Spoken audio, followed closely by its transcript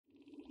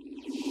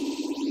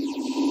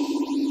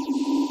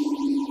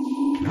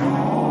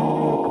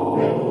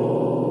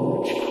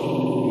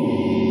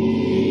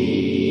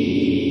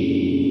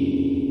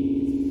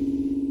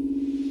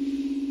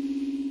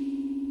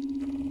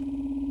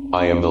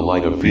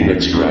light of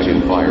Phoenix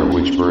dragon fire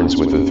which burns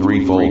with a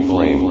threefold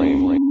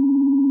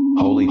flame.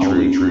 Holy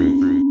truth,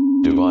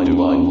 divine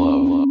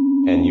love,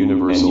 and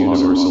universal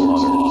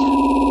honor.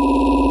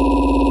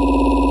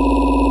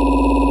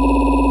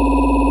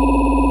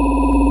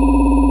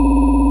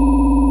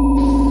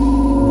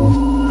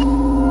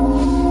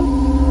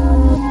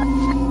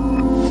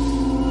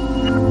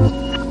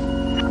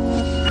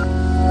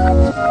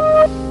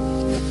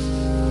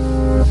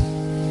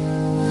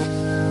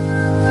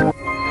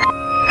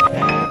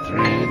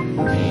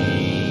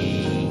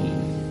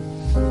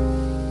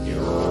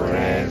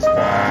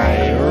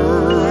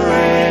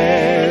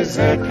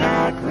 A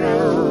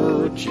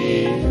cockroach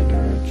in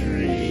a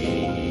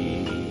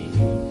dream.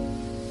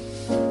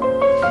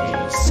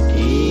 A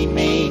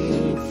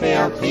scheming,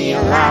 filthy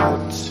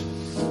lout,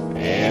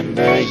 and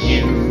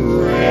you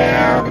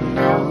have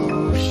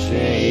no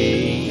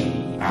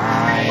shame.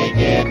 I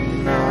get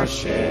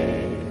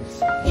nauseous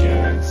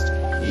just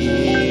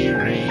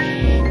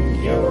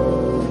hearing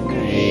your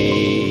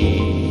name.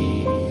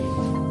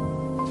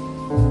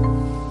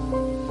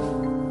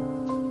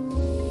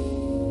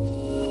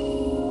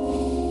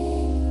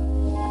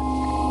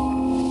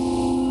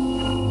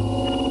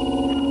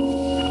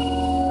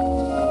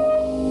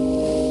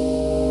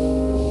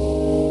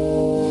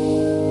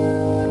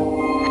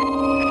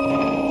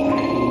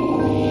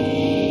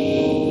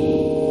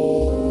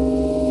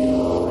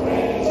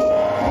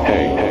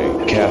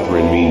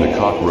 Catherine mean the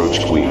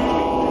cockroach queen.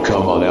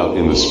 Come on out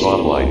in the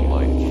spotlight,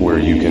 where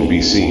you can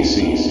be seen.